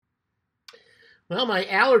Well, my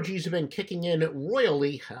allergies have been kicking in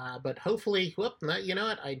royally, but hopefully, you know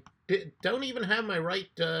what? Don't even have my right.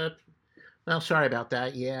 Well, sorry about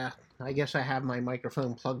that. Yeah, I guess I have my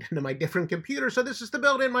microphone plugged into my different computer, so this is the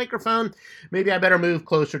built-in microphone. Maybe I better move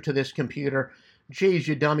closer to this computer. Geez,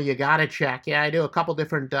 you dummy, you gotta check. Yeah, I do a couple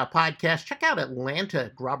different podcasts. Check out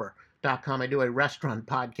AtlantaGrubber.com. I do a restaurant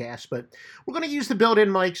podcast, but we're going to use the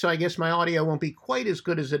built-in mic, so I guess my audio won't be quite as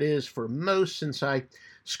good as it is for most since I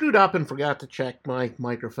screwed up and forgot to check my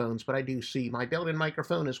microphones, but I do see my built-in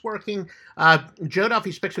microphone is working. Joe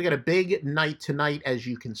Duffy Speaks, we got a big night tonight, as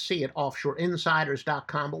you can see at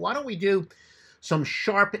offshoreinsiders.com, but why don't we do some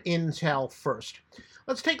sharp intel first?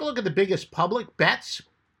 Let's take a look at the biggest public bets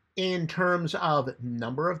in terms of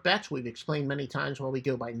number of bets. We've explained many times why we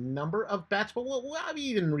go by number of bets, but we'll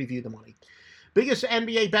even review the money. Biggest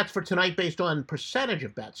NBA bets for tonight based on percentage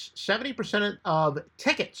of bets. 70% of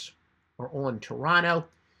tickets are on Toronto.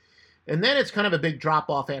 And then it's kind of a big drop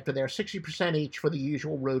off after there. 60% each for the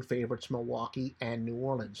usual road favorites, Milwaukee and New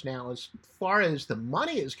Orleans. Now, as far as the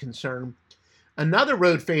money is concerned, another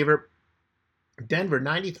road favorite, Denver,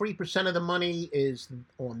 93% of the money is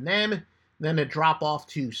on them. Then a drop off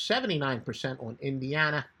to 79% on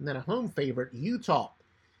Indiana. And then a home favorite, Utah,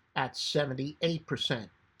 at 78%.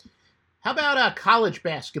 How about college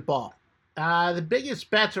basketball? The biggest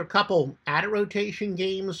bets are a couple out-of-rotation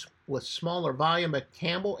games with smaller volume, but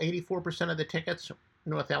Campbell, 84% of the tickets.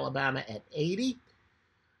 North Alabama at 80.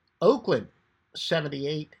 Oakland,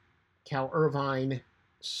 78. Cal Irvine,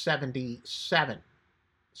 77.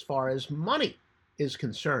 As far as money is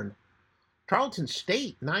concerned, Tarleton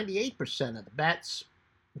State, 98% of the bets.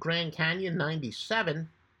 Grand Canyon, 97.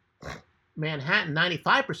 Manhattan,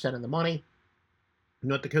 95% of the money.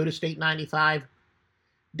 North Dakota State, 95.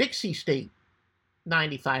 Dixie State,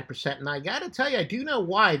 95%. And I got to tell you, I do know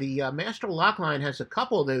why. The Master Lock Line has a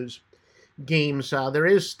couple of those games. There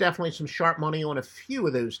is definitely some sharp money on a few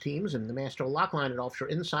of those teams, and the Master Lock Line at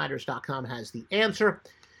offshoreinsiders.com has the answer.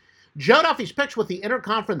 Joe Duffy's picks with the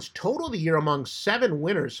interconference total of the year among 7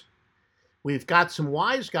 winners. We've got some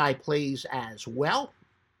wise guy plays as well,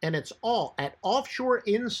 and it's all at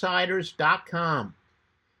offshoreinsiders.com.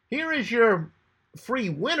 Here is your free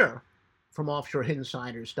winner from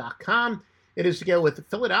offshoreinsiders.com. It is to go with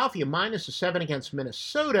Philadelphia -7 against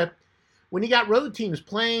Minnesota. When you got road teams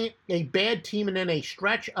playing a bad team and then a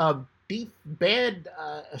stretch of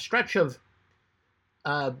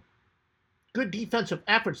good defensive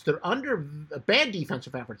efforts, they're under bad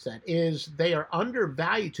defensive efforts. That is, they are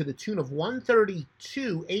undervalued to the tune of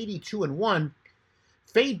 132, 82, and 1.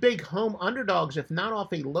 Fade big home underdogs, if not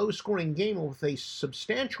off a low-scoring game with a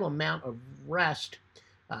substantial amount of rest.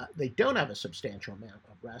 They don't have a substantial amount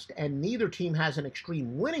of rest, and neither team has an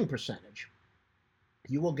extreme winning percentage.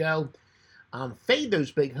 You will go fade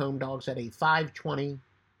those big home dogs at a 520,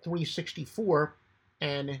 364,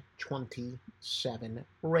 and 27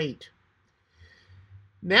 rate.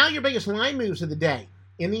 Now your biggest line moves of the day.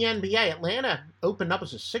 In the NBA, Atlanta opened up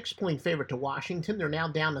as a 6-point favorite to Washington. They're now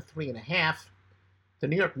down to 3.5. The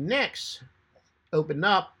New York Knicks opened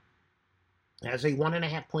up as a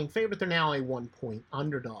 1.5-point favorite. They're now a 1-point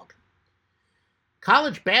underdog.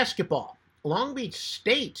 College basketball. Long Beach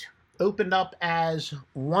State opened up as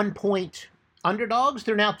 1-point underdogs.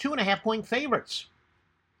 They're now 2.5-point favorites.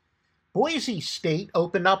 Boise State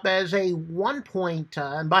opened up as a 1-point,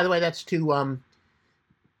 and by the way, that's to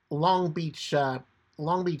Long Beach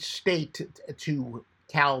State to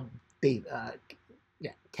Cal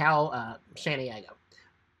San Diego.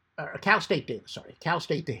 Cal State Davis, Cal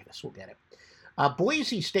State Davis, we'll get it.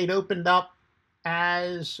 Boise State opened up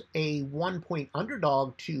as a 1-point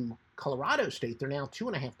underdog to Colorado State. They're now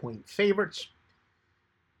 2.5-point favorites.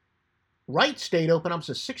 Wright State opened up as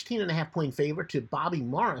a 16.5-point favorite to Bobby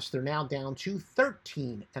Morris. They're now down to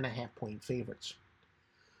 13.5-point favorites.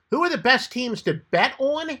 Who are the best teams to bet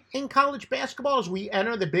on in college basketball as we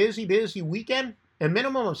enter the busy weekend? A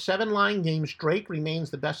minimum of 7 line games, Drake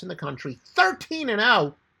remains the best in the country,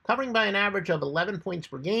 13-0, covering by an average of 11 points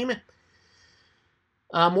per game.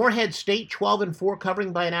 Morehead State, 12-4,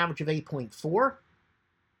 covering by an average of 8.4.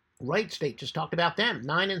 Wright State, just talked about them,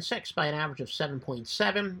 9-6 by an average of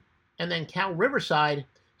 7.7. And then Cal Riverside,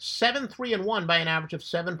 7-3-1 by an average of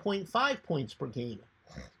 7.5 points per game.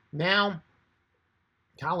 Now,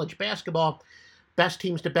 college basketball, best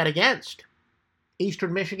teams to bet against.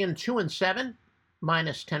 Eastern Michigan, 2-7,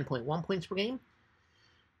 minus 10.1 points per game.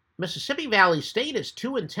 Mississippi Valley State is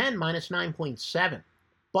 2-10, minus 9.7.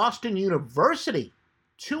 Boston University,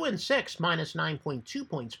 2-6, minus 9.2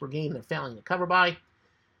 points per game. They're failing to cover by.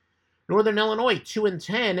 Northern Illinois,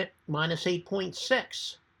 2-10, minus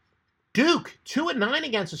 8.6. Duke, 2-9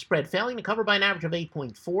 against the spread, failing to cover by an average of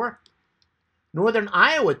 8.4. Northern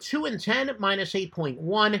Iowa, 2-10, minus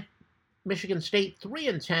 8.1. Michigan State,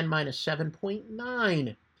 3-10, minus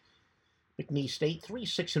 7.9. McNeese State,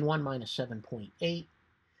 3-6-1, minus 7.8.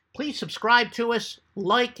 Please subscribe to us,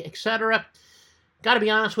 like, etc. Got to be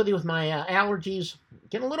honest with you, with my allergies,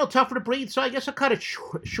 getting a little tougher to breathe, so I guess I'll cut it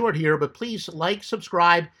short here. But please like,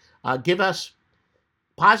 subscribe, give us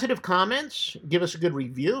positive comments, give us a good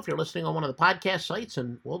review if you're listening on one of the podcast sites,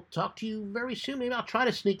 and we'll talk to you very soon. Maybe I'll try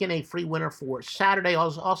to sneak in a free winner for Saturday.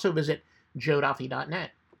 Also visit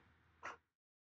joeduffy.net.